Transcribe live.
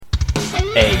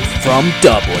A From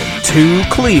Dublin to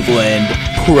Cleveland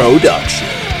production.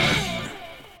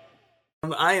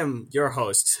 I am your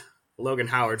host, Logan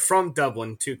Howard. From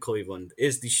Dublin to Cleveland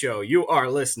is the show you are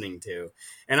listening to.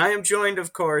 And I am joined,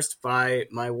 of course, by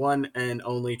my one and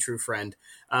only true friend,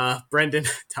 Brendan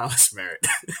Thomas Merritt.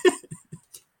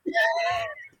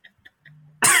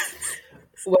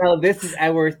 Well, this is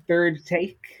our third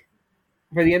take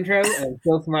for the intro, and I'm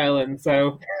still smiling,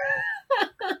 so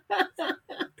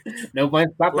no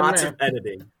point stopping Lots now. of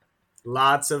editing.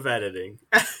 Lots of editing.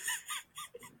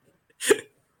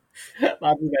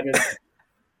 Lots of editing.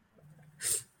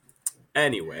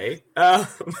 Anyway,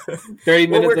 30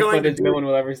 minutes of footage no one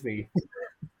will ever see.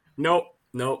 Nope,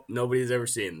 nobody's ever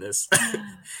seen this.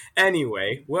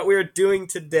 Anyway, what we're doing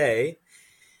today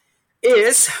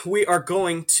is we are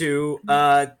going to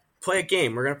play a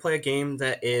game. We're going to play a game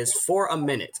that is for a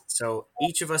minute. So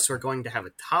each of us are going to have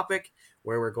a topic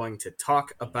where we're going to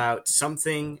talk about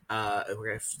something. We're going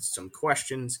to have some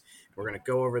questions. We're going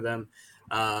to go over them.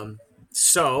 I'm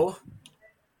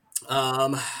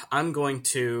going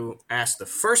to ask the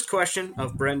first question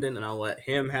of Brendan, and I'll let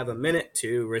him have a minute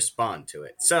to respond to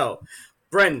it. So,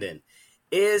 Brendan,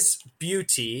 is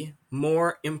beauty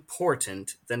more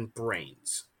important than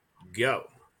brains? Go.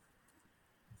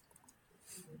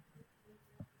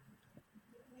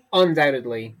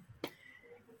 Undoubtedly.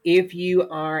 If you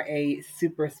are a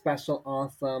super special,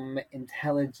 awesome,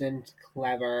 intelligent,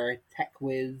 clever tech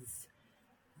whiz,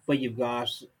 but you've got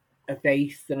a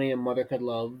face that only a mother could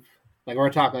love, like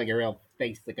we're talking like a real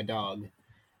face like a dog,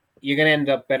 you're going to end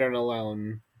up better and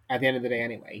alone at the end of the day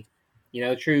anyway. You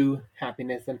know, true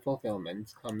happiness and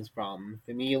fulfillment comes from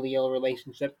familial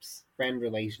relationships, friend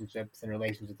relationships, and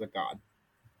relationships with God.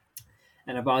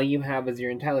 And if all you have is your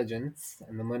intelligence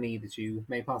and the money that you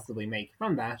may possibly make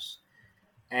from that,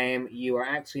 you are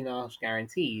actually not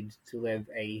guaranteed to live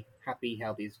a happy,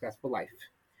 healthy, successful life.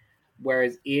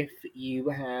 Whereas if you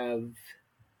have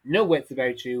no wits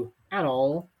about you at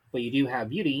all, but you do have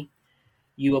beauty,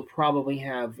 you will probably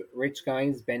have rich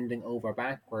guys bending over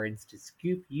backwards to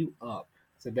scoop you up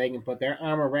so they can put their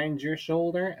arm around your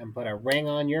shoulder and put a ring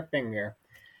on your finger.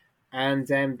 And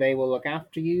they will look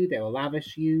after you, they will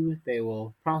lavish you, they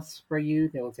will prosper you,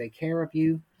 they will take care of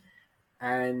you,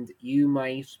 and you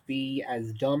might be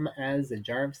as dumb as a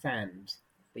jar of sand,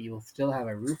 but you will still have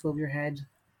a roof over your head,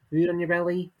 food on your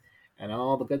belly, and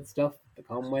all the good stuff that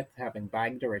come with having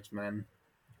bagged a rich man.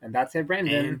 And that's how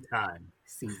Brendan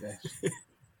sees it.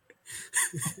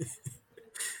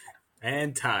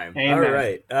 And time. Amen. All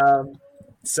right.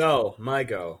 So, my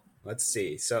go. Let's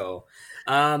see. So,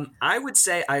 I would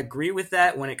say I agree with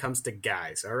that when it comes to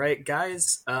guys. All right,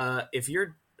 guys. If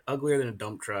you're uglier than a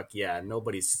dump truck, yeah,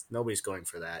 nobody's going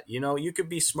for that. You know, you could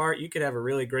be smart. You could have a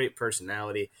really great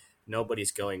personality.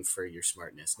 Nobody's going for your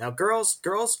smartness. Now, girls,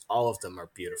 all of them are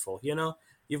beautiful. You know,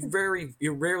 you very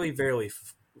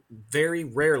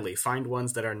rarely find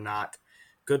ones that are not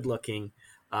good looking,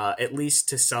 at least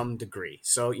to some degree.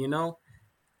 So, you know,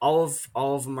 all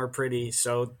of them are pretty.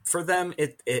 So for them,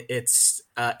 it's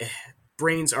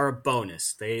brains are a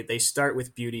bonus. They start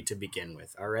with beauty to begin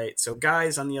with. All right. So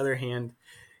guys, on the other hand,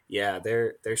 yeah,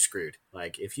 they're screwed.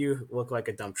 Like if you look like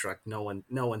a dump truck, no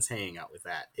one's hanging out with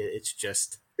that. It's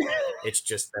just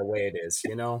the way it is.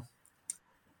 You know.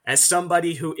 As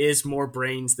somebody who is more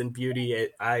brains than beauty,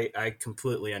 I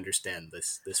completely understand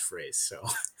this phrase. So.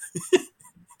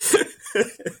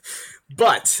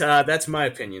 But that's my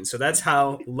opinion. So that's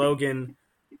how Logan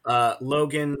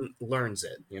learns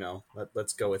it. You know,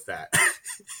 let's go with that.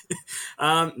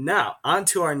 Now on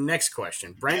to our next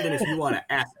question, Brendan. If you want to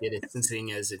ask it,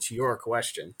 seeing as it's your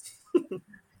question.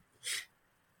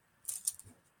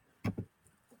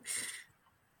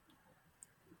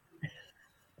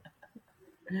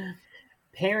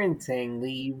 Parenting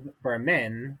leave for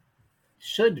men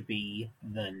should be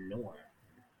the norm.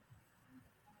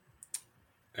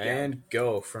 And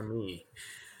go for me.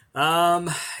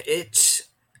 It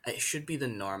should be the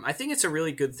norm. I think it's a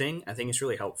really good thing. I think it's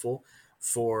really helpful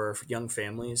for young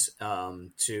families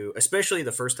to, especially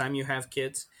the first time you have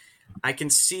kids. I can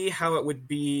see how it would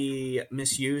be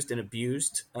misused and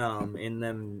abused in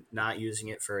them not using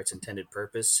it for its intended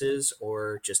purposes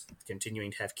or just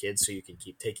continuing to have kids so you can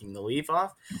keep taking the leave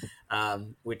off,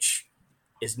 which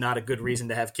is not a good reason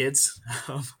to have kids.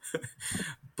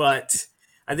 But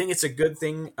I think it's a good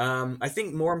thing. I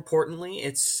think more importantly,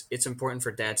 it's important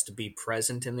for dads to be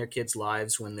present in their kids'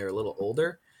 lives when they're a little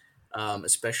older,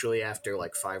 especially after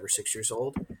like 5 or 6 years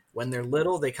old. When they're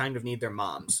little, they kind of need their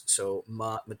moms. So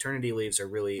maternity leaves are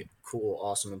really cool,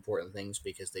 awesome, important things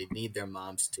because they need their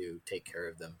moms to take care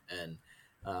of them. And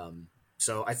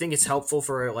so I think it's helpful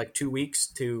for like 2 weeks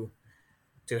to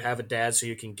to have a dad so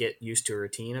you can get used to a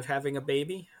routine of having a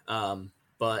baby.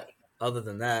 But other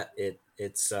than that,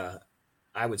 it's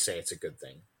I would say it's a good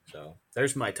thing. So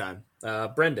there's my time.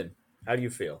 Brendan, how do you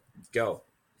feel? Go.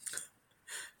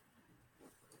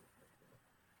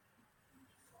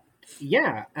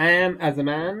 Yeah, as a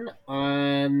man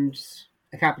and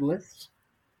a capitalist,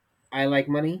 I like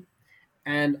money,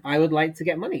 and I would like to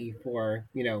get money for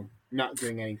not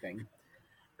doing anything.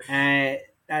 Uh,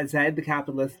 that said, the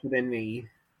capitalist within me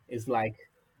is like,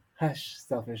 hush,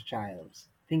 selfish child,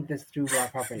 think this through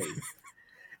properly.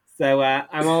 So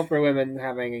I'm all for women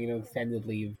having extended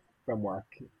leave from work.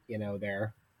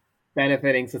 They're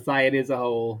benefiting society as a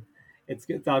whole. It's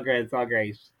all great. It's all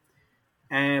great.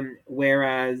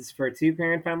 Whereas for two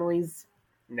parent families,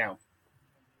 no.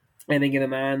 I think a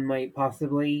man might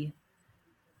possibly,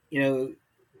 you know,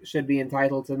 should be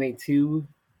entitled to maybe 2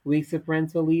 weeks of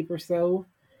parental leave or so,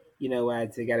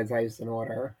 to get his house in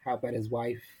order, help out his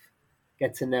wife,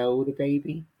 get to know the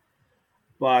baby.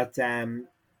 But I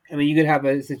mean, you could have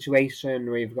a situation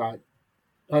where you've got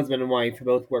husband and wife who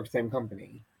both work same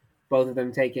company, both of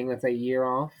them taking let's say a year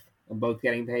off and both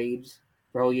getting paid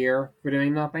for a whole year for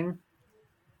doing nothing.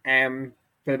 For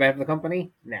the benefit of the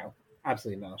company, no,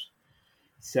 absolutely not.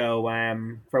 So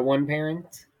for one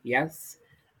parent, yes,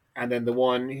 and then the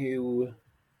one who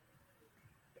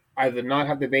either not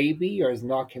have the baby or is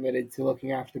not committed to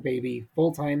looking after the baby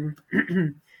full time,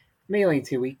 maybe only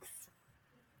 2 weeks.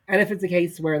 And if it's a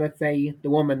case where, let's say, the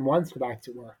woman wants to go back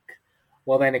to work,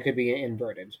 well, then it could be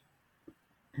inverted.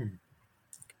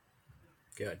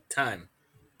 Good time.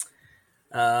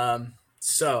 My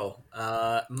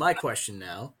question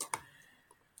now.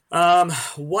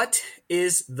 What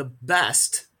is the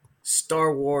best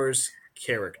Star Wars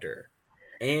character?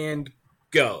 And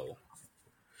go.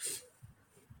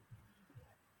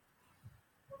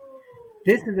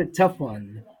 This is a tough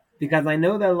one because I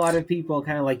know that a lot of people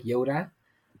kind of like Yoda,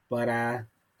 but I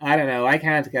don't know. I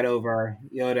can't get over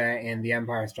Yoda in The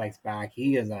Empire Strikes Back.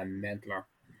 He is a mentler.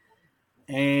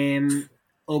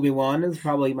 Obi-Wan is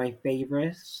probably my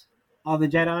favorite of the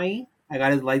Jedi. I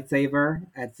got his lightsaber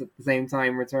at the same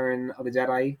time Return of the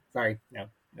Jedi. Sorry, no,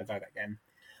 let's start that again.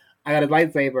 I got his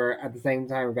lightsaber at the same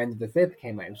time Revenge of the Sith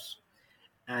came out.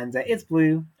 And it's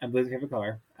blue, and blue's my favorite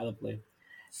color. I love blue.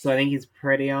 So I think he's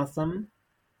pretty awesome.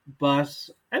 But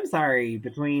I'm sorry,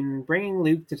 between bringing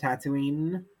Luke to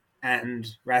Tatooine and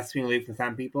rescuing Luke from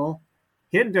Sand People,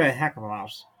 he didn't do a heck of a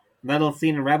lot. That little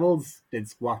scene in Rebels did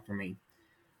squat for me.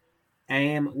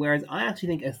 Whereas I actually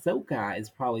think Ahsoka is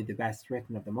probably the best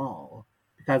written of them all.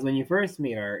 Because when you first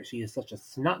meet her, she is such a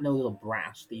snot-nosed little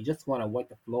brat that you just want to wipe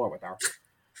the floor with her.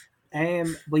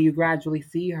 But you gradually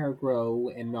see her grow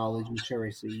in knowledge and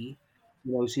maturity.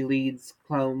 She leads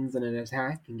clones in an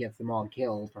attack and gets them all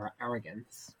killed for her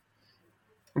arrogance.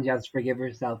 And she has to forgive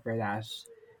herself for that.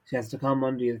 She has to come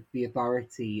under the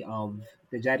authority of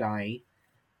the Jedi,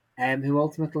 who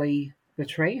ultimately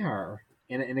betray her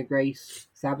in a great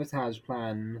sabotage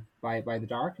plan by the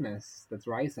darkness that's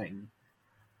rising.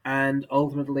 And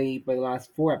ultimately, by the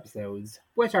last 4 episodes,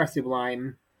 which are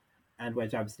sublime and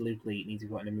which absolutely need to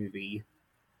go in a movie,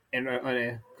 on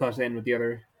a cut in with the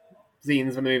other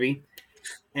scenes from the movie,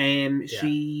 Yeah.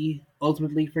 she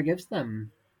ultimately forgives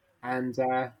them and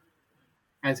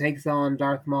takes on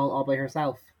Darth Maul all by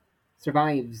herself,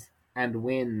 survives and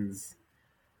wins.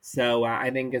 So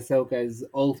I think Ahsoka's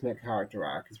ultimate character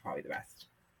arc is probably the best.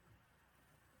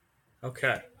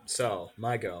 Okay. So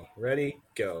my go. Ready?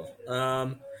 Go.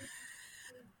 What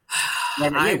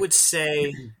about I you? would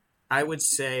say I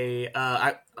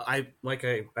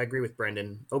agree with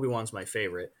Brendan. Obi-Wan's my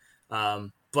favorite.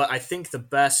 But I think the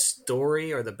best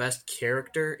story or the best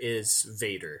character is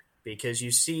Vader because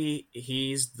you see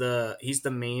he's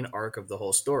the main arc of the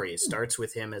whole story. It starts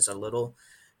with him as a little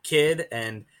kid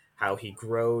and how he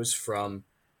grows from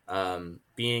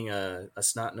being a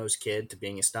snot-nosed kid to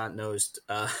being a snot-nosed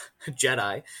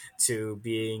Jedi to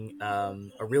being a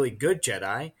really good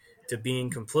Jedi to being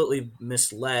completely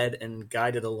misled and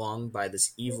guided along by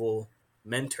this evil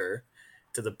mentor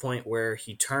to the point where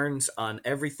he turns on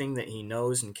everything that he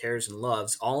knows and cares and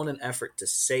loves, all in an effort to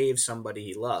save somebody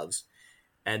he loves.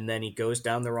 And then he goes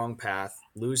down the wrong path,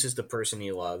 loses the person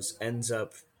he loves, ends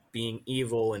up being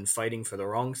evil and fighting for the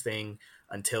wrong thing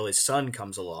until his son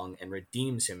comes along and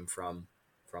redeems him from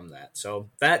that. So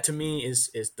that to me is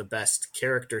the best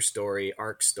character story,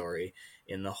 arc story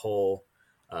in the whole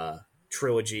uh,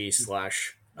 trilogy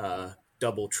slash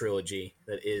double trilogy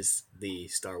that is the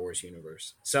Star Wars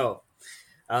universe. So,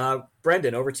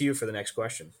 Brendan, over to you for the next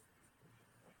question.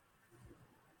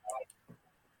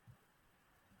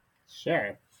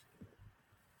 Sure.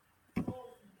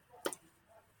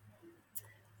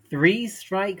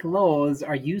 3-strike laws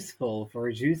are useful for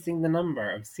reducing the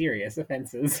number of serious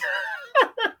offenses.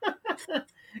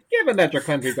 Given that your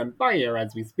country's on fire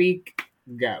as we speak,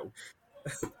 go.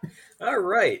 All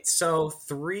right, so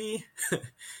three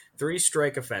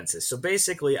strike offenses. So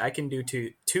basically, I can do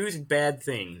two bad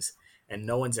things, and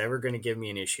no one's ever going to give me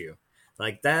an issue.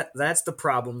 Like that. That's the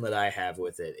problem that I have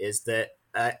with it. Is that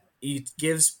it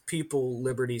gives people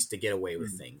liberties to get away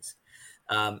with things.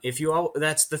 If you all,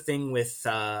 that's the thing with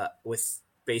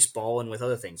baseball and with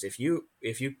other things. If you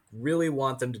really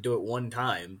want them to do it one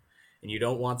time, and you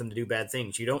don't want them to do bad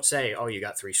things, you don't say, "Oh, you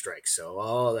got 3 strikes,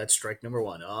 so that's strike number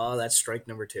 1. Oh, that's strike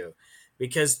number 2,"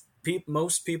 because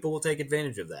most people will take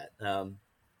advantage of that.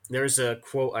 There's a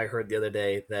quote I heard the other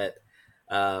day that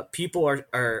people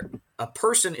are a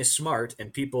person is smart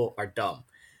and people are dumb.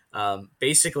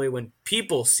 Basically, when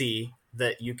people see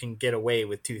that you can get away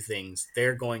with 2 things,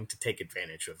 they're going to take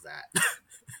advantage of that.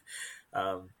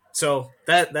 So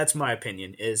that's my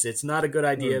opinion. Is it's not a good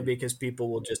idea because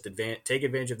people will just take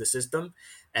advantage of the system,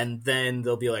 and then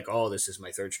they'll be like, "Oh, this is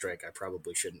my 3rd strike. I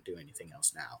probably shouldn't do anything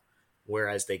else now."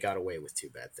 Whereas they got away with 2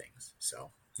 bad things.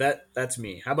 So that's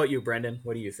me. How about you, Brendan?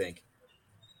 What do you think?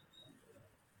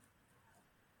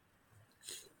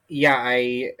 Yeah,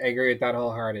 I agree with that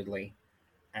wholeheartedly.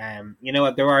 You know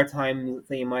what? There are times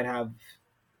that you might have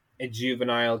a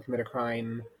juvenile commit a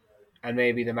crime, and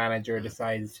maybe the manager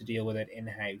decides to deal with it in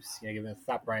house. You know, give him a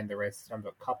slap around the wrist, tell him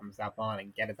to cop himself on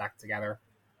and get his act together.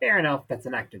 Fair enough. That's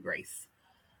an act of grace.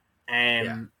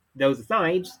 Those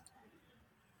aside,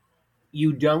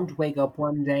 you don't wake up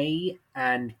one day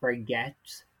and forget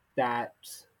that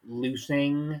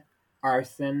looting,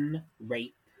 arson,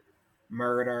 rape,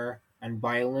 murder, and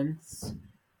violence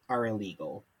are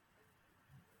illegal.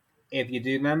 If you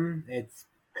do them, it's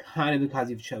kind of because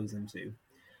you've chosen to.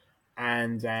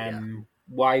 And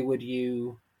why would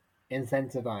you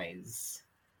incentivize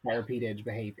that repeated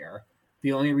behavior?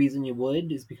 The only reason you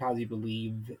would is because you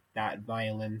believe that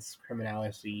violence,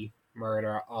 criminality,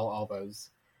 murder, all those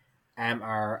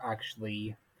are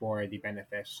actually for the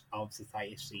benefit of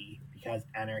society, because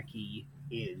anarchy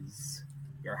is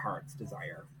your heart's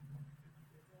desire.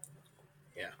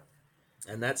 Yeah,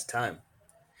 and that's time.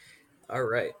 All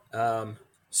right.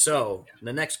 So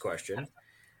the next question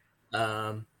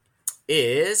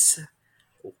is: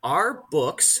 are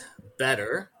books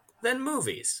better than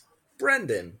movies?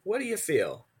 Brendan, what do you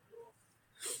feel?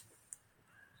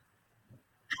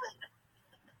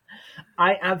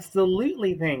 I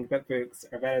absolutely think that books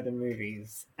are better than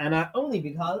movies, and not only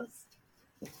because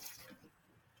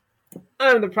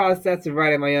I'm in the process of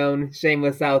writing my own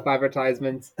shameless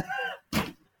self-advertisement.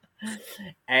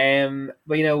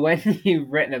 But you know, when you've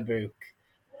written a book,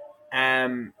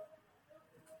 um,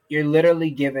 you're literally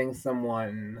giving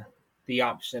someone the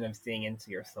option of seeing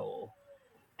into your soul,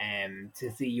 and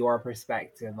to see your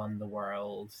perspective on the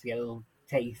world, to get a little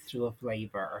taste, a little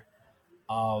flavor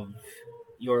of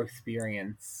your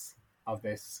experience of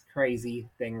this crazy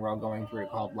thing we're all going through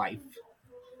called life.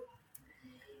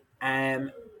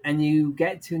 Um, and you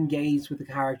get to engage with the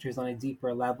characters on a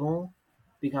deeper level,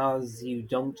 because you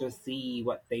don't just see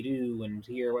what they do and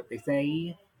hear what they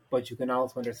say, but you can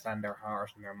also understand their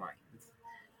heart and their minds.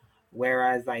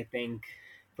 Whereas I think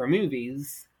for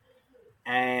movies,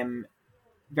 um,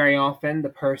 very often the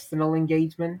personal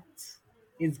engagement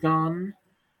is gone,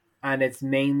 and it's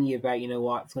mainly about, you know,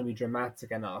 what's going to be dramatic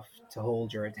enough to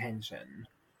hold your attention,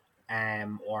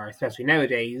 or especially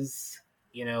nowadays,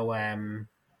 you know,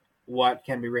 what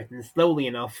can be written slowly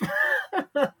enough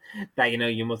that, you know,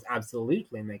 you must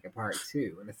absolutely make a part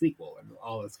 2 and a sequel and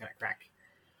all this kind of crack.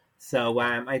 So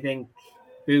I think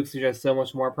books are just so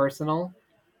much more personal.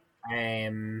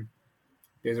 There's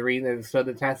a reason they've stood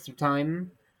the test of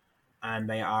time, and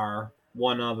they are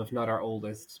one of, if not our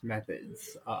oldest,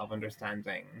 methods of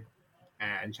understanding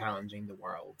and challenging the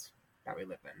world that we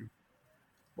live in.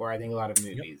 Where I think a lot of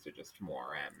movies are just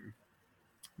more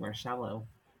shallow.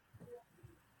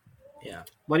 Yeah.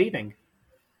 What do you think?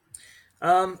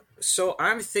 So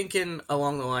I'm thinking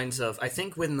along the lines of, I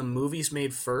think when the movie's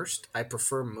made first, I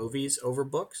prefer movies over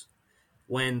books.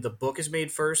 When the book is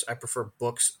made first, I prefer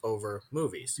books over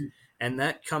movies. And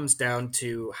that comes down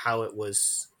to how it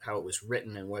was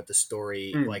written and what the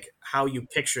story, like how you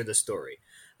picture the story.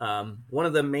 One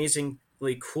of the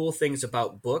amazingly cool things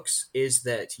about books is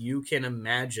that you can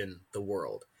imagine the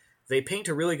world. They paint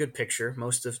a really good picture.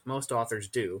 Most authors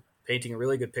do, painting a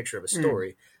really good picture of a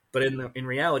story. But in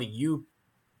reality, you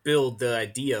build the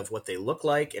idea of what they look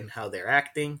like and how they're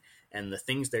acting and the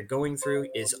things they're going through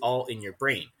is all in your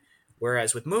brain.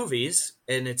 Whereas with movies,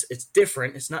 and it's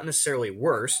different. It's not necessarily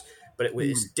worse, but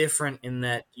it's different in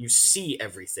that you see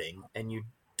everything and you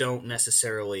don't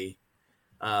necessarily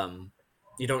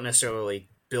you don't necessarily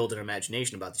build an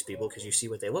imagination about these people because you see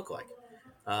what they look like,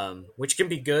 which can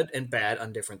be good and bad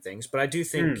on different things. But I do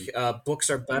think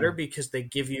books are better because they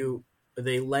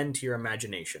lend to your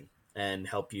imagination and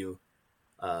help you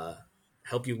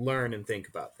learn and think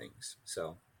about things.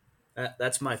 So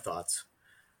that's my thoughts.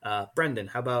 Brendan,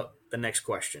 how about the next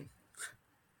question?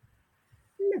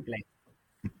 Lovely.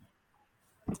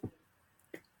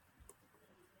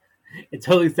 It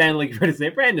totally sounded like you were to say,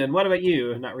 Brendan, what about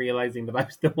you? Not realizing that I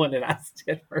was the one that asked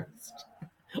it first.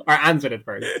 Or answered it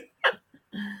first.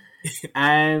 This is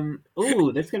gonna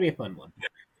be a fun one.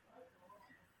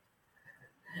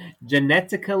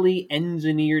 Genetically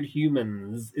engineered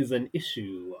humans is an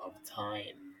issue of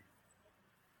time.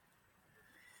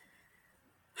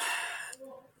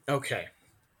 Okay.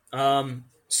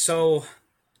 So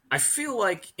I feel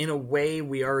like in a way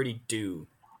we already do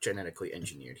genetically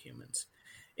engineered humans.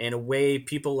 In a way,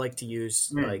 people like to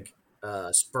use like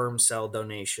sperm cell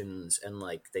donations, and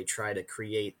like they try to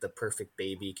create the perfect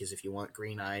baby because if you want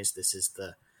green eyes, this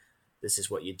is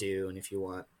what you do, and if you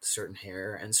want certain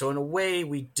hair, and so in a way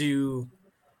we do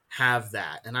have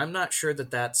that, and I'm not sure that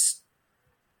that's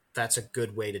a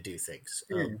good way to do things.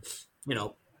 You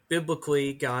know,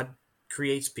 biblically, God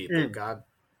creates people.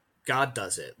 God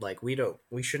does it. Like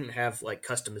we shouldn't have like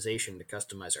customization to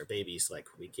customize our babies like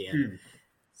we can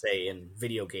say in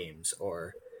video games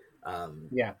or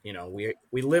you know,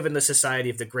 we live in the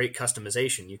society of the great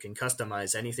customization. You can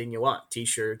customize anything you want,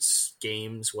 t-shirts,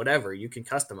 games, whatever. You can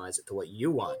customize it to what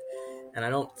you want. And I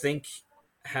don't think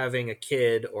having a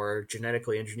kid or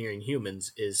genetically engineering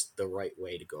humans is the right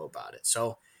way to go about it.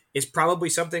 So it's probably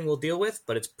something we'll deal with,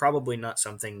 but it's probably not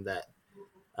something that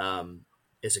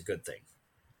is a good thing.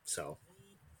 So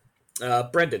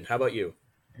Brendan, how about you?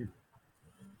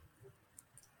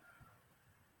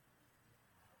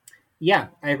 Yeah,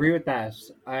 I agree with that.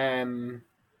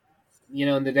 You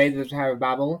know, in the days of the Tower of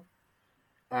Babel,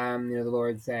 you know, the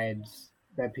Lord said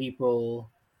that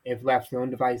people, if left to their own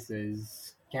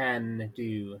devices, can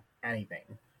do anything.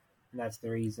 And that's the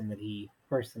reason that he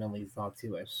personally saw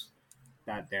to it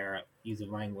that their use of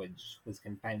language was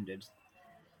confounded.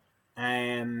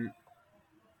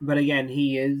 But again,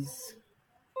 he is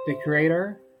the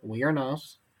creator. We are not.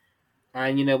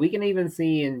 And, you know, we can even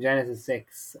see in Genesis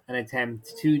 6 an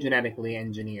attempt to genetically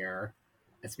engineer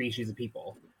a species of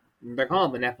people. They're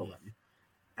called the Nephilim.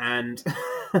 And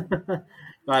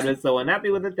God was so unhappy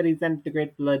with it that he sent the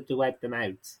great flood to wipe them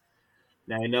out.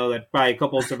 Now, I know that probably a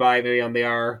couple survived on the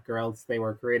ark, or else they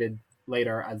were created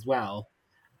later as well.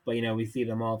 But, you know, we see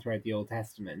them all throughout the Old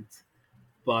Testament.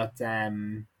 But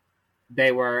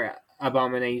they were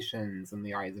abominations in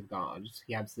the eyes of God.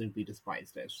 He absolutely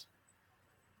despised it.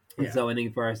 Yeah. So I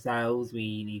think for ourselves,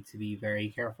 we need to be very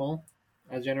careful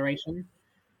as a generation,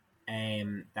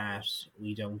 that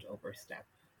we don't overstep.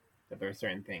 That there are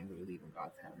certain things that we leave in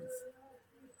God's hands.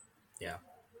 Yeah.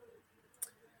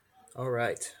 All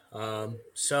right.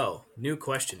 So new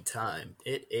question time.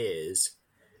 It is,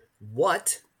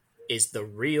 what is the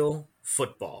real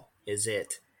football? Is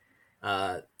it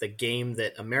the game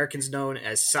that Americans know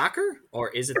as soccer, or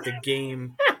is it the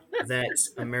game that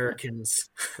Americans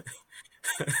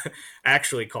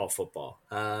actually call football?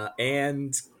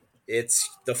 And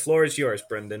the floor is yours,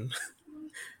 Brendan.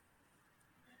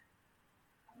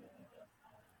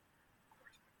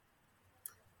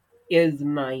 Is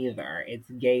neither. It's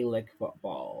Gaelic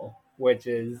football, which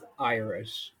is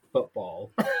Irish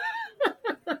football.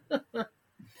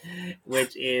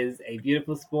 Which is a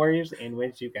beautiful sport in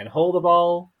which you can hold the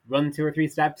ball, run 2 or 3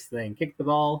 steps, then kick the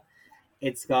ball.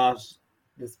 It's got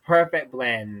this perfect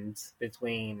blend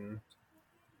between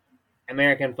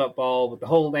American football with the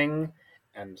holding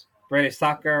and British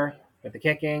soccer with the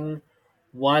kicking.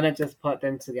 Why not just put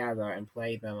them together and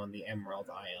play them on the Emerald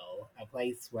Isle, a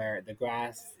place where the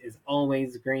grass is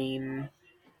always green.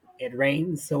 It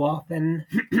rains so often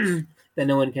that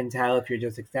no one can tell if you're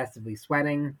just excessively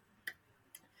sweating.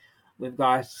 We've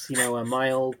got, you know, a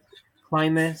mild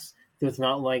climate, so it's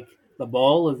not like the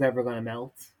ball is ever going to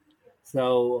melt.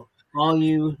 So all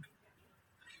you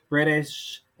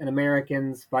British and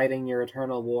Americans fighting your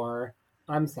eternal war,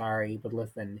 I'm sorry, but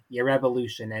listen, your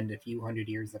revolution ended a few hundred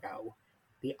years ago.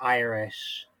 The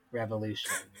Irish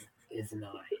Revolution is nigh.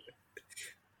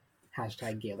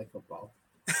 Hashtag Gaelic football.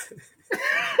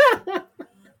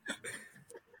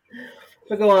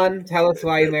 But go on, tell us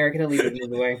why American elitism is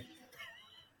the way.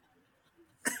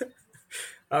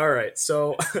 All right,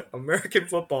 so American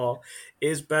football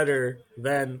is better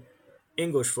than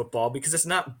English football because it's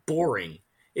not boring.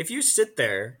 If you sit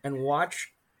there and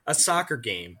watch a soccer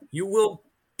game, you will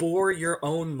bore your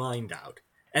own mind out.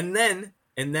 And then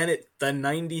and then at the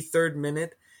 93rd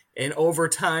minute in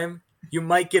overtime, you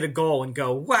might get a goal and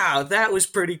go, wow, that was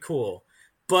pretty cool.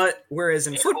 But whereas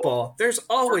in football, there's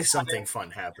always something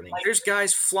fun happening. There's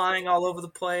guys flying all over the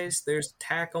place. There's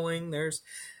tackling. There's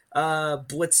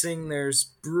blitzing. There's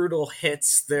brutal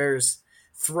hits. There's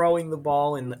throwing the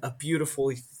ball in a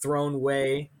beautifully thrown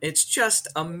way. It's just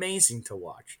amazing to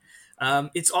watch.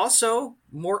 It's also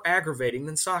more aggravating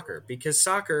than soccer because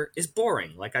soccer is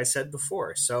boring, like I said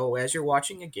before. So as you're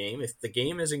watching a game, if the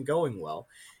game isn't going well,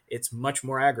 it's much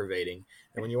more aggravating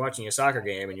than when you're watching a soccer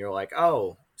game and you're like,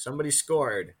 oh, somebody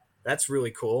scored. That's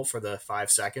really cool for the 5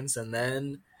 seconds. And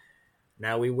then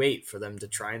now we wait for them to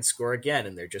try and score again.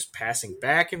 And they're just passing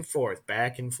back and forth,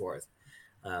 back and forth.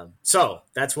 So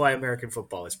that's why American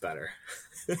football is better.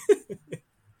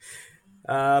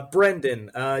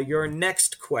 Brendan, your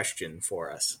next question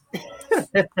for us.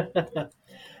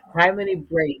 How many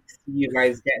breaks do you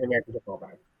guys get in American football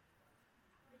back?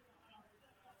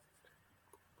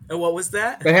 What was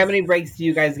that? But how many breaks do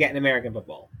you guys get in American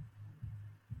football?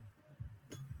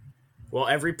 Well,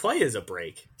 every play is a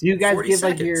break. Do you guys 40 give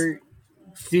seconds. like your?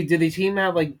 Do the team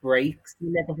have like breaks in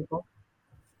American football?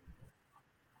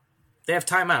 They have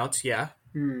timeouts, yeah.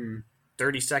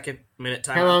 30-second minute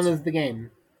timeouts. How long is the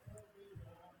game?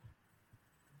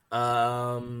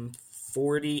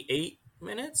 48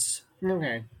 minutes.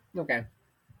 Okay.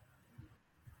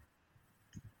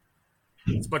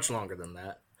 It's much longer than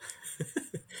that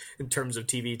in terms of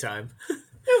TV time.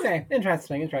 Okay,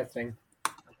 interesting.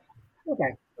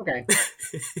 Okay.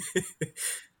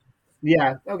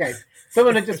 Yeah, okay.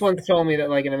 Someone had just once told me that,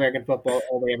 like, in American football,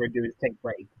 all they ever do is take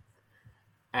breaks.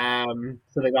 So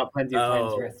they got plenty of time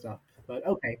to rest up. But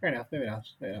okay, fair enough. Maybe not.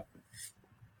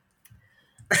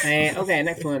 Okay,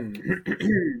 next one.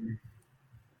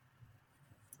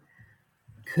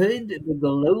 Could the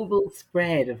global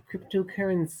spread of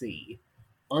cryptocurrency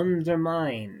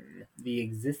undermine the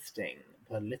existing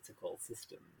political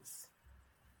systems?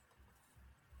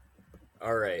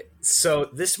 All right. So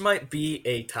this might be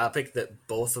a topic that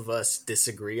both of us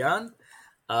disagree on.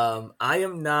 I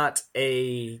am not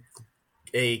a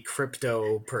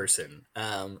crypto person.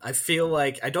 I feel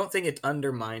like I don't think it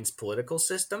undermines political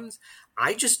systems.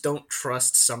 I just don't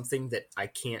trust something that I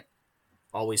can't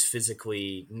always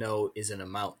physically know is an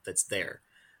amount that's there.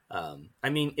 I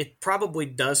mean, it probably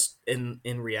does in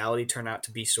reality turn out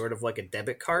to be sort of like a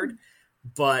debit card,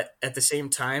 but at the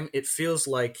same time, it feels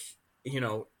like,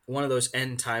 one of those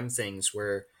end time things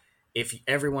where if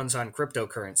everyone's on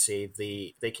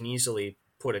cryptocurrency, they can easily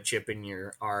put a chip in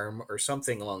your arm or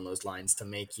something along those lines to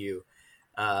make you,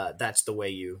 that's the way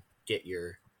you get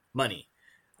your money.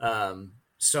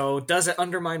 So does it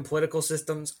undermine political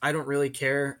systems? I don't really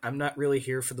care. I'm not really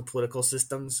here for the political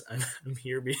systems. I'm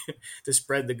here to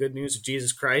spread the good news of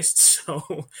Jesus Christ.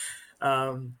 So,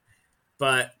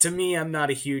 but to me, I'm not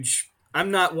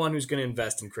one who's going to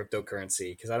invest in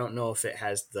cryptocurrency because I don't know if it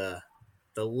has the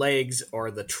legs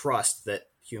or the trust that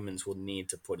humans will need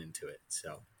to put into it.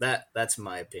 So that's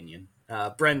my opinion.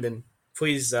 Brendan,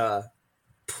 please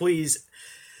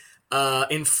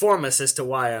inform us as to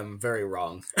why I'm very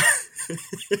wrong.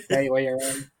 Tell you why you're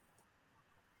wrong.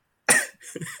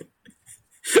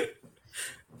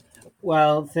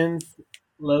 Well, since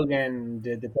Logan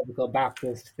did the typical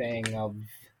Baptist thing of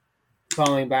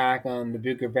falling back on the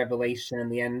Book of Revelation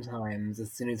and the end times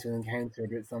as soon as he encountered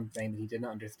with something that he did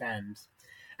not understand.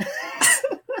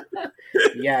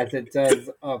 Yes, it does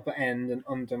upend and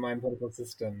undermine political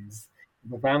systems.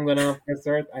 If I'm going off this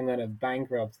earth, I'm going to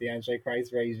bankrupt the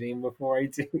Antichrist regime before I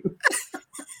do.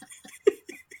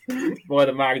 Boy,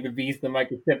 the Mark the Beast, the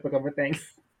microchip become a thing.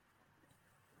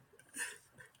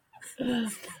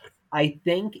 I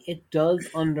think it does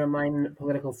undermine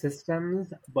political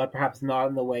systems, but perhaps not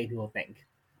in the way people think.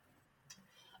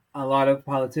 A lot of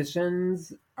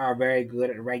politicians are very good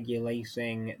at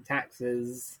regulating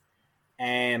taxes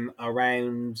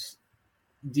around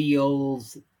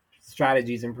deals,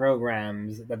 strategies, and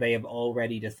programs that they have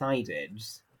already decided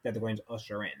that they're going to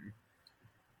usher in.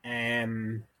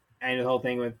 And the whole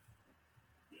thing with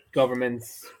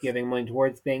governments giving money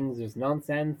towards things is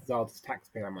nonsense. It's all just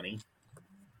taxpayer money.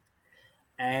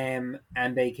 And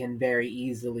they can very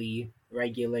easily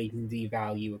regulate and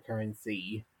devalue a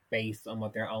currency based on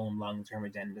what their own long-term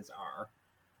agendas are.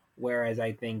 Whereas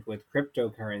I think with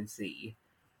cryptocurrency,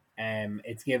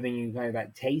 it's giving you kind of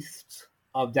that taste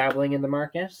of dabbling in the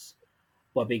market,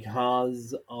 but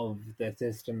because of the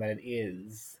system that it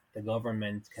is, the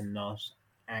government cannot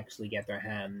actually get their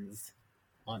hands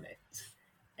on it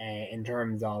in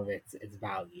terms of its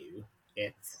value.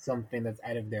 It's something that's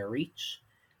out of their reach.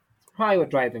 It's probably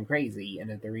what drives them crazy, and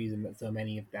is the reason that so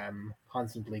many of them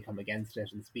constantly come against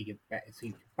it and speak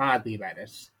badly about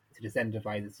it to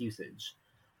disincentivize its usage.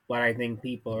 But I think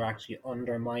people are actually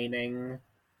undermining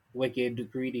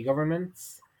wicked, greedy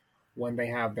governments when they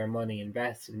have their money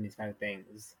invested in these kind of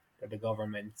things that the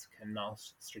government cannot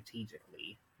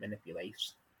strategically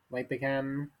manipulate like they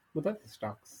can with other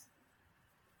stocks.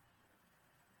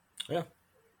 Yeah.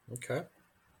 Okay.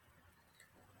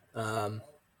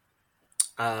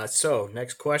 So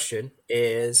next question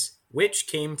is, which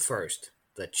came first,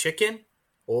 the chicken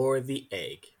or the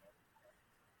egg?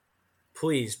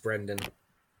 Please, Brendan,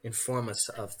 inform us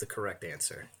of the correct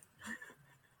answer.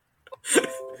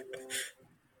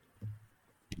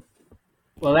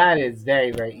 Well, that is very,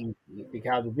 very easy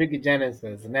because the book of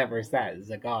Genesis never says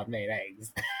that God made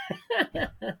eggs.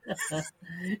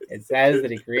 It says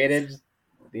that he created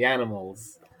the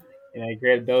animals. And he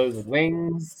created those with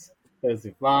wings, those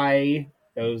who fly,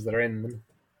 those that are in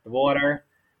the water,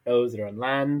 those that are on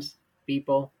land,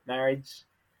 people, marriage.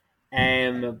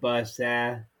 But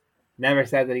never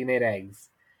said that he made eggs.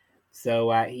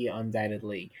 So he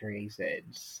undoubtedly created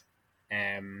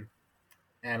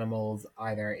animals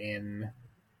either in,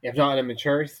 if not in a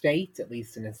mature state, at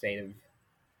least in a state of,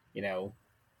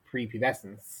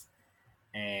 prepubescence.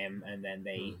 And then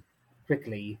they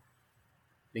quickly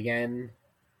began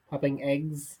popping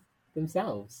eggs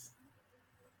themselves.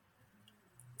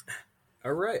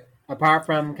 All right. Apart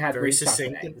from Cadbury's Very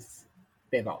chocolate succinct. eggs.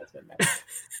 They've always been there.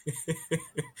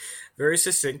 Very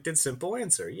succinct and simple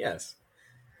answer. Yes.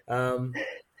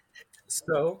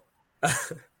 So,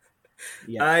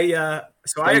 Yeah.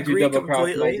 I agree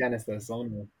completely. Genesis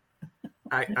only.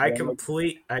 I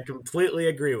completely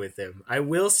agree with him. I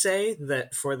will say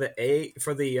that for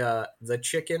the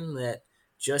chicken that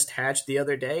just hatched the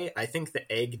other day, I think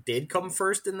the egg did come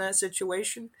first in that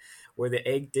situation, where the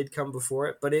egg did come before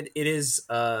it. But it's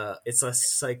a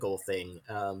cycle thing.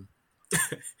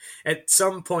 At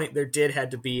some point, there did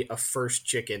had to be a first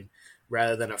chicken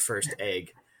rather than a first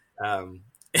egg.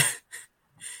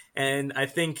 And I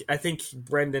think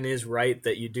Brendan is right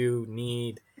that you do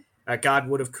need. God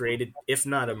would have created, if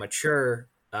not a mature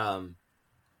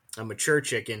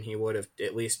chicken, he would have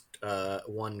at least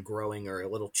one growing or a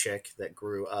little chick that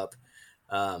grew up,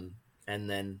 and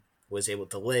then was able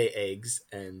to lay eggs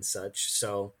and such.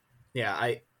 So, yeah,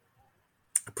 I'm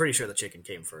pretty sure the chicken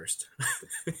came first.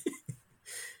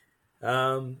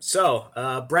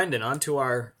 Brendan, on to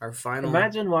our final.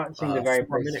 Imagine watching the very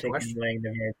first chicken question. laying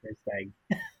the very first egg.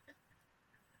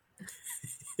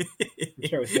 I'm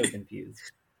sure I was so confused.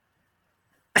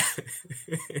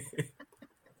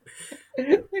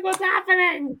 Like, what's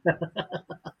happening?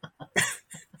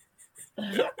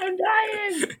 I'm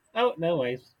dying. Oh, no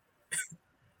ways.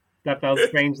 That felt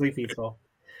strangely peaceful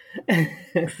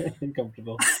and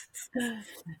comfortable.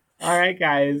 All right,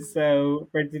 guys. So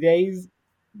for today's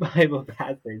Bible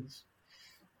passage,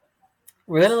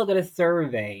 we're going to look at a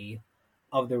survey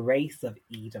of the race of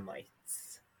Edomites.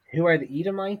 Who are the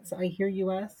Edomites, I hear you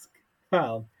ask?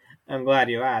 Well, I'm glad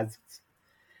you asked.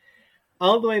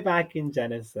 All the way back in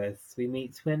Genesis, we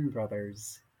meet twin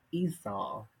brothers,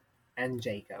 Esau and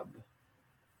Jacob.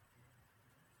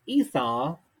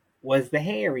 Esau was the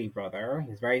hairy brother. He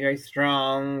was very, very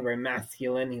strong, very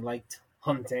masculine. He liked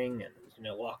hunting and,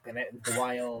 walking out into the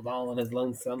wild all on his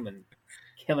lonesome and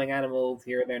killing animals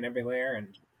here, there, and everywhere,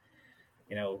 and,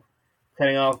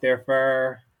 cutting off their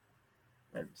fur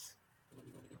and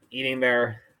eating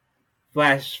their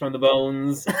flesh from the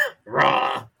bones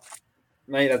raw.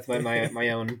 That's my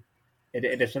own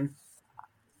edition.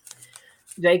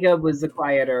 Jacob was the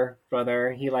quieter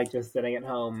brother. He liked just sitting at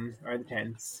home or the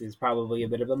tents. He's probably a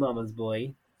bit of a mama's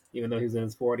boy, even though he's in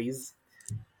his 40s.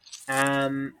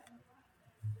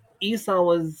 Esau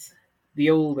was the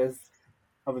oldest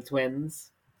of the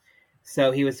twins,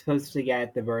 so he was supposed to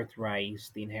get the birthright,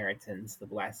 the inheritance, the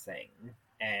blessing,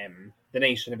 the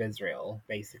nation of Israel,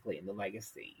 basically, in the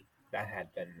legacy that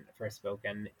had been first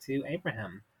spoken to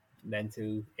Abraham, and then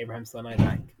to Abraham's son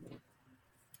Isaac.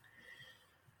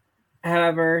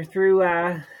 However, through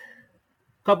a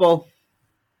couple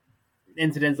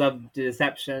incidents of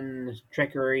deception,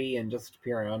 trickery, and just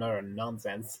pure and utter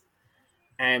nonsense,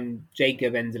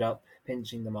 Jacob ended up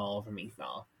pinching them all from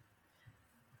Esau.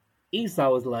 Esau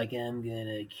was like, I'm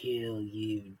gonna kill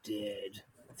you dead.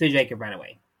 So Jacob ran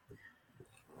away.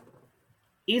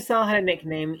 Esau had a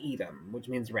nickname, Edom, which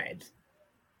means red.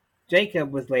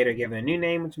 Jacob was later given a new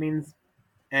name, which means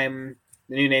the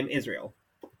new name Israel.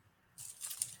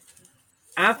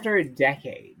 After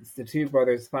decades, the two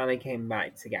brothers finally came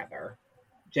back together.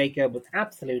 Jacob was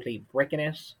absolutely bricking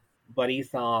it, But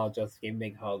Esau just gave him a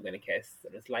big hug and a kiss,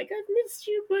 and it's like, I've missed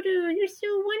you, brother. You're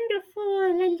so wonderful.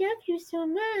 I love you so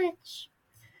much.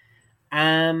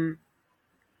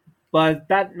 But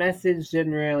that message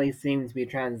didn't really seem to be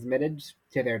transmitted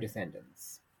to their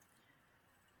descendants.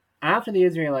 After the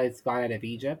Israelites got out of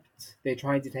Egypt, they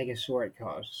tried to take a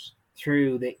shortcut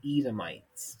through the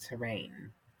Edomites'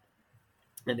 terrain.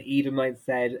 And the Edomites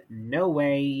said, no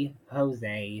way,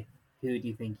 Jose, who do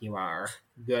you think you are?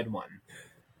 Good one.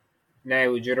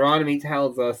 Now, Deuteronomy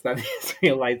tells us that the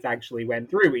Israelites actually went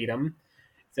through Edom,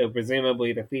 so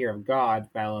presumably the fear of God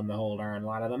fell on the whole darn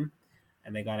lot of them,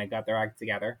 and they kind of got their act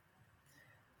together.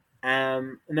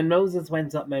 And then Moses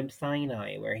went up Mount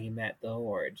Sinai, where he met the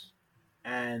Lord,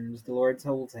 and the Lord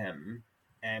told him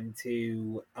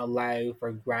to allow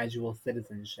for gradual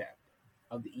citizenship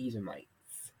of the Edomites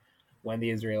when the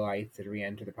Israelites had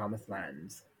re-entered the Promised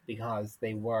Land, because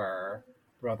they were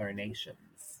brother nations.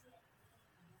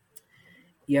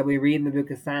 Yet we read in the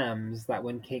book of Psalms that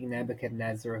when King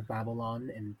Nebuchadnezzar of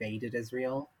Babylon invaded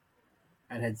Israel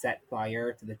and had set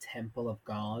fire to the temple of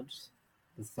God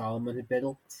that Solomon had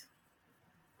built,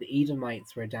 the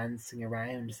Edomites were dancing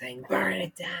around saying, burn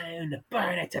it down,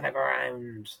 burn it to the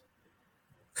ground.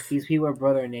 These people were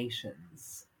brother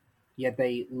nations, yet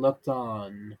they looked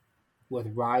on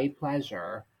with wry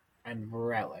pleasure and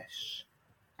relish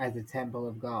as the temple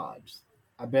of God,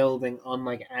 a building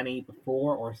unlike any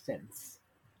before or since,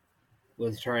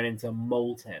 was turned into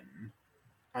molten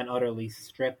and utterly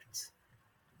stripped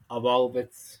of all of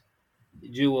its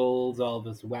jewels, all of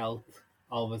its wealth,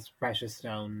 all of its precious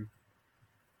stone,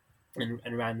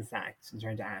 and ransacked and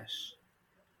turned to ash.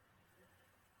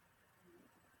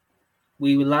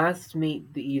 We last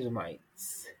meet the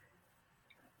Edomites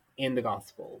in the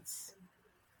Gospels: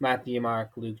 Matthew,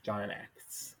 Mark, Luke, John, and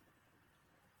Acts.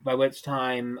 By which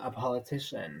time a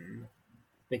politician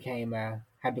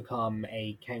had become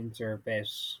a counterfeit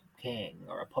king,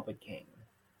 or a puppet king,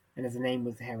 and his name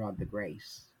was Herod the Great,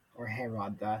 or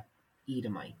Herod the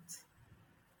Edomite.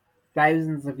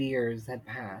 Thousands of years had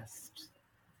passed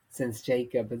since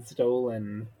Jacob had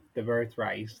stolen the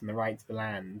birthright and the right to the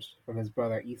land from his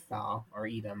brother Esau, or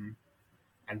Edom,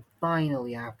 and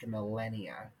finally, after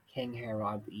millennia, King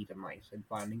Herod the Edomite had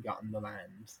finally gotten the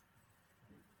land.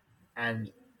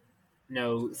 And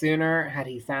no sooner had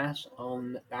he sat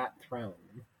on that throne,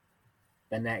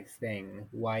 the next thing,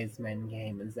 wise men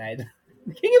came and said,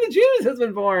 the King of the Jews has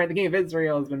been born, the King of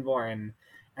Israel has been born,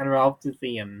 and we're off to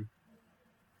see him.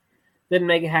 Didn't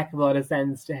make a heck of a lot of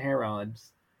sense to Herod,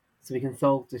 so he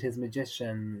consulted his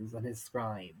magicians and his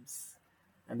scribes,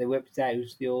 and they whipped out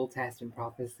the Old Testament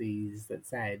prophecies that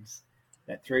said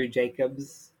that through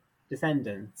Jacob's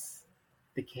descendants,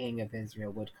 the King of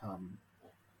Israel would come.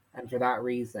 And for that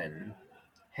reason,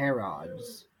 Herod,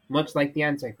 much like the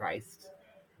Antichrist,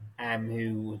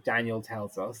 who Daniel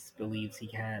tells us believes he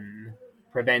can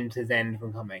prevent his end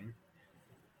from coming,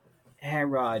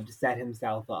 Herod set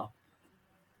himself up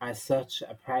as such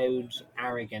a proud,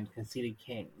 arrogant, conceited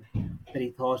king that he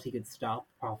thought he could stop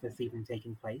prophecy from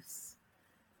taking place,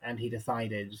 and he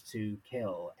decided to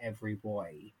kill every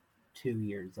boy 2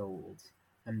 years old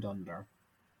and under.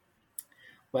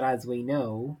 But as we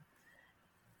know,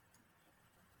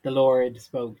 the Lord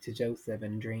spoke to Joseph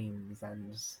in dreams,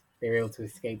 and they were able to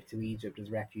escape to Egypt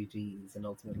as refugees and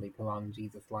ultimately prolong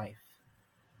Jesus' life.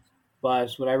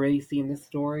 But what I really see in this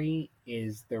story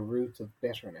is the root of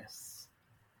bitterness.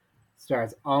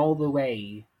 Starts all the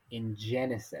way in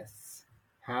Genesis,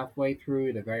 halfway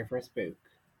through the very first book,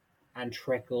 and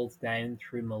trickles down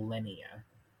through millennia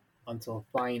until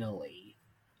finally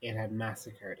it had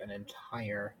massacred an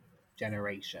entire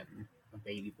generation of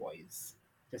baby boys.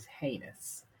 Just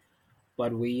heinous.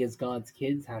 But we as God's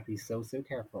kids have to be so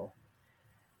careful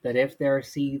that if there are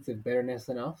seeds of bitterness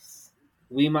in us,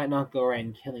 we might not go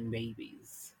around killing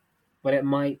babies, but it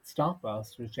might stop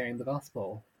us from sharing the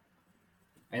gospel.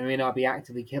 And we may not be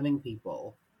actively killing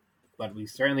people, but we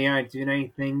certainly aren't doing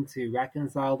anything to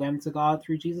reconcile them to God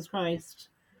through Jesus Christ.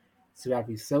 So we have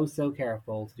to be so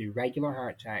careful to do regular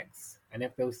heart checks, and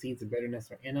if those seeds of bitterness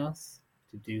are in us,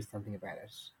 to do something about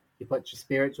it. You put your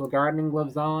spiritual gardening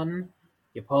gloves on,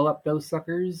 you pull up those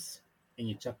suckers, and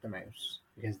you chuck them out,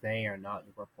 because they are not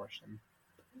your portion.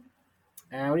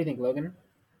 What do you think, Logan?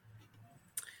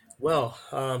 Well,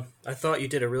 I thought you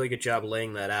did a really good job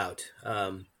laying that out.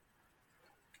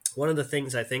 One of the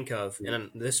things I think of, and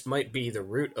this might be the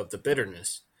root of the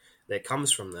bitterness that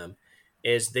comes from them,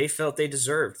 is they felt they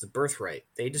deserved the birthright.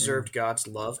 They deserved God's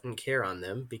love and care on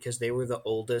them because they were the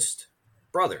oldest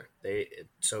brother.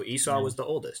 So Esau was the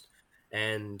oldest.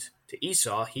 And to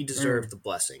Esau, he deserved the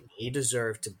blessing. He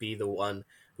deserved to be the one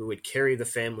who would carry the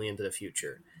family into the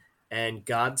future. And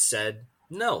God said,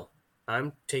 no,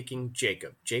 I'm taking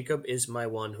Jacob. Jacob is my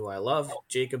one who I love.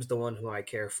 Jacob's the one who I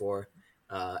care for.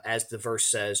 As the verse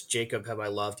says, Jacob have I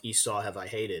loved, Esau have I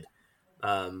hated.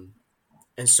 Um,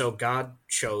 and so God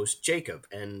chose Jacob.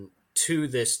 And through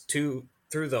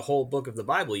the whole book of the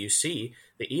Bible, you see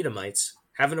the Edomites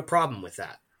having a problem with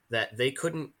that they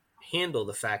couldn't handle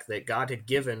the fact that God had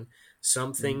given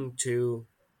something to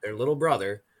their little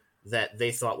brother that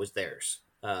they thought was theirs.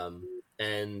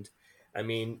 And I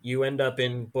mean, you end up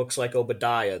in books like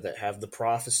Obadiah that have the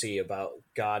prophecy about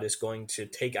God is going to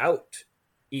take out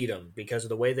Edom because of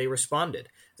the way they responded.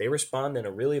 They respond in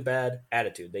a really bad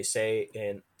attitude. They say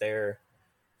in their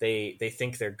they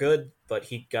think they're good, but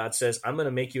God says, "I'm going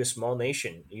to make you a small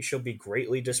nation. You shall be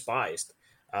greatly despised."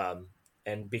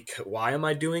 And why am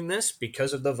I doing this?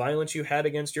 Because of the violence you had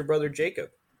against your brother Jacob.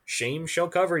 Shame shall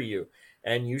cover you,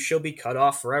 and you shall be cut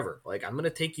off forever. Like, I'm going to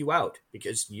take you out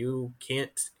because you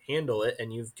can't handle it,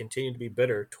 and you've continued to be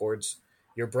bitter towards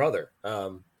your brother.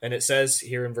 And it says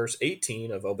here in verse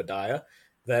 18 of Obadiah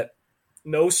that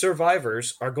no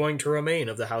survivors are going to remain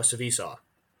of the house of Esau.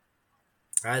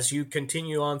 As you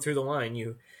continue on through the line,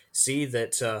 you see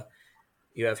that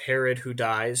you have Herod who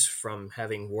dies from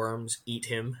having worms eat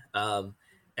him,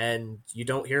 and you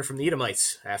don't hear from the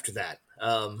Edomites after that.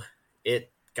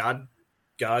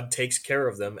 God takes care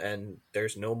of them, and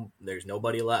there's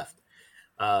nobody left.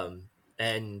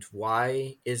 And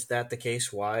why is that the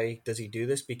case? Why does he do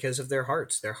this? Because of their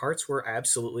hearts. Their hearts were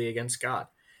absolutely against God.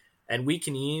 And we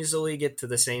can easily get to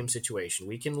the same situation.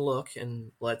 We can look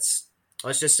and let's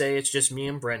just say it's just me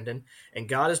and Brendan, and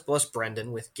God has blessed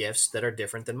Brendan with gifts that are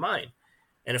different than mine.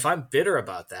 And if I'm bitter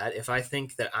about that, if I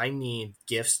think that I need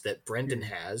gifts that Brendan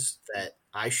has, that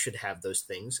I should have those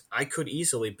things, I could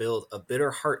easily build a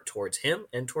bitter heart towards him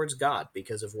and towards God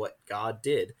because of what God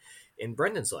did in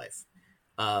Brendan's life.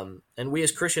 And we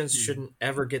as Christians shouldn't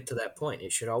ever get to that point.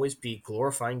 It should always be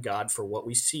glorifying God for what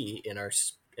we see in our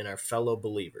fellow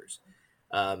believers.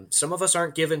 Some of us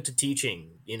aren't given to teaching,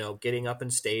 getting up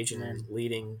on stage and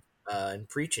leading and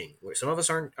preaching. Some of us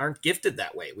aren't gifted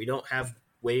that way. We don't have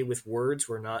way with words.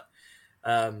 We're not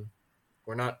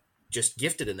just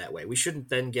gifted in that way. We shouldn't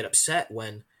then get upset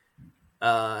when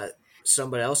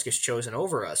somebody else gets chosen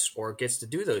over us or gets to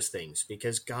do those things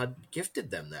because God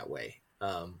gifted them that way.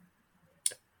 And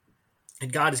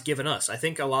God has given us. I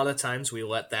think a lot of times we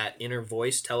let that inner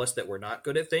voice tell us that we're not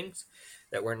good at things,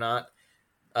 that we're not,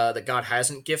 that God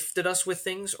hasn't gifted us with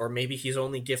things, or maybe he's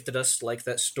only gifted us like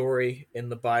that story in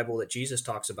the Bible that Jesus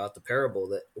talks about, the parable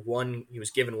that he was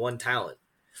given one talent.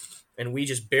 And we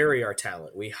just bury our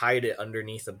talent. We hide it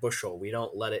underneath a bushel. We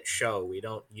don't let it show. We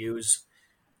don't use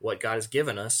what God has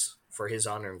given us for his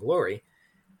honor and glory.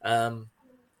 And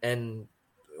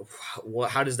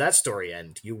how does that story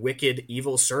end? You wicked,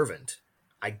 evil servant.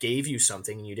 I gave you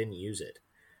something and you didn't use it.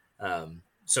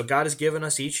 So God has given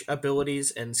us each abilities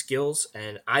and skills,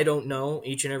 and I don't know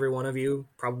each and every one of you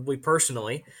probably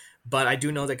personally, but I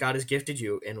do know that God has gifted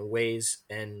you in ways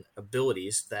and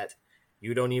abilities that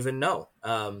you don't even know.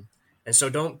 And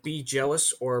so don't be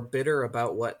jealous or bitter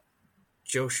about what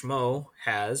Joe Schmo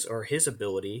has or his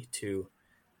ability to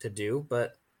do,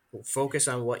 but focus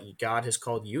on what God has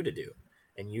called you to do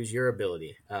and use your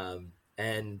ability.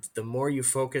 And the more you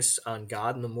focus on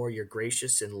God and the more you're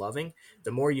gracious and loving,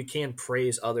 the more you can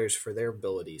praise others for their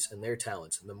abilities and their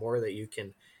talents, and the more that you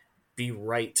can be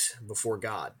right before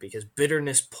God, because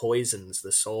bitterness poisons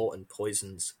the soul and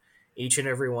poisons each and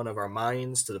every one of our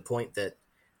minds to the point that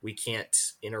we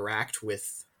can't interact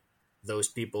with those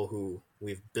people who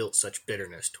we've built such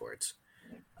bitterness towards.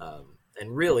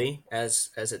 And really, as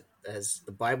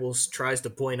the Bible tries to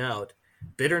point out,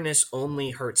 bitterness only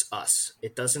hurts us.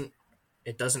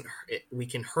 We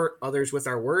can hurt others with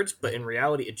our words, but in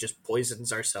reality, it just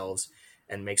poisons ourselves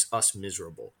and makes us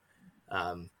miserable.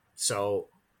 So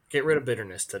get rid of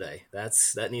bitterness today.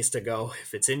 That needs to go.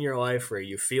 If it's in your life where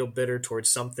you feel bitter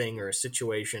towards something or a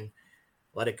situation,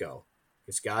 let it go.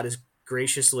 Because God has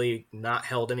graciously not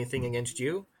held anything against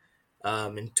you.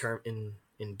 In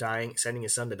dying, sending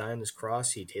his son to die on this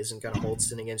cross, he isn't going to hold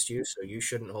sin against you, so you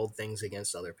shouldn't hold things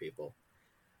against other people.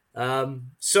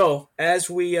 So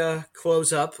as we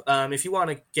close up, if you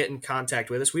want to get in contact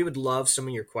with us, we would love some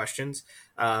of your questions.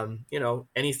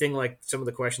 Anything like some of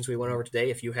the questions we went over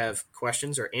today. If you have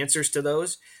questions or answers to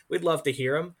those, we'd love to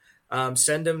hear them.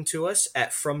 Send them to us at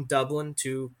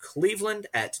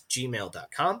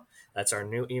fromdublin2cleveland@gmail.com. That's our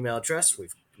new email address.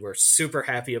 We're super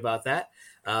happy about that.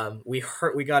 We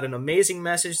got an amazing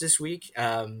message this week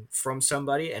from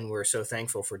somebody, and we're so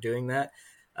thankful for doing that.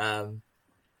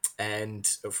 And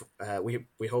we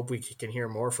hope we can hear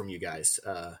more from you guys.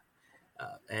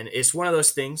 And it's one of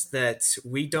those things that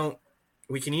we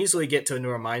can easily get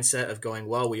into a mindset of going,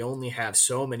 well, we only have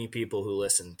so many people who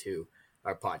listen to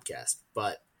our podcast.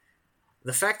 But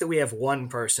the fact that we have one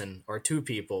person or two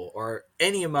people or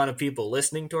any amount of people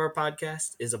listening to our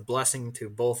podcast is a blessing to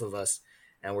both of us.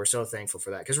 And we're so thankful for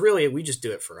that, because really we just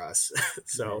do it for us.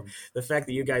 So the fact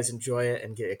that you guys enjoy it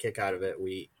and get a kick out of it,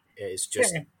 is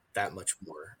just that much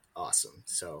more awesome.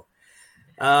 So,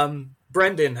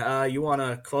 Brendan, you want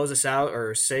to close us out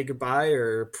or say goodbye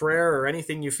or prayer or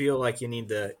anything you feel like you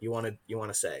want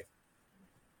to say?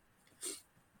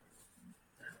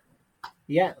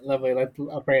 Yeah, lovely.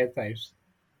 I'll pray us out.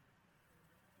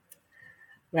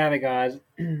 Father God,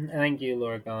 thank you,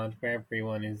 Lord God, for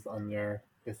everyone who's under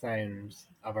the sound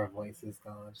of our voices,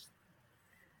 God.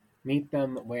 Meet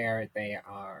them where they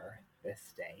are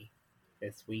this day,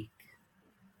 this week,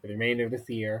 for the remainder of this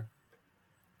year.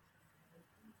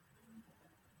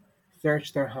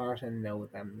 Search their heart and know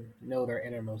them, know their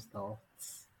innermost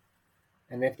thoughts.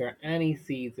 And if there are any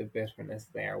seeds of bitterness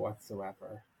there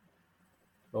whatsoever,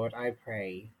 Lord, I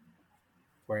pray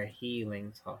for a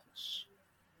healing touch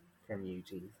from you,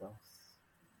 Jesus.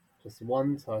 Just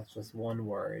one touch, just one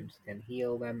word can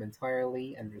heal them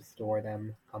entirely and restore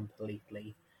them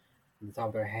completely. From the top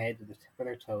of their head to the tip of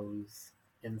their toes,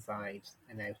 inside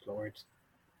and out, Lord.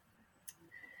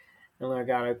 And Lord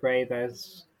God, I pray that,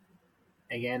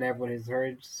 again, everyone who's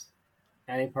heard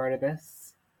any part of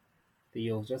this, that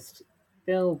you'll just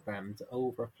fill them to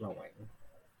overflowing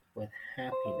with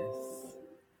happiness,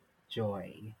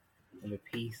 joy, and the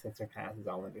peace that surpasses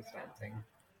all understanding.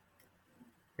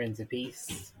 Prince of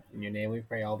Peace, in your name we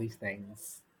pray all these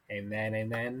things. Amen,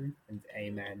 amen, and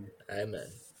amen. Amen.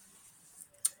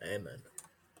 Amen.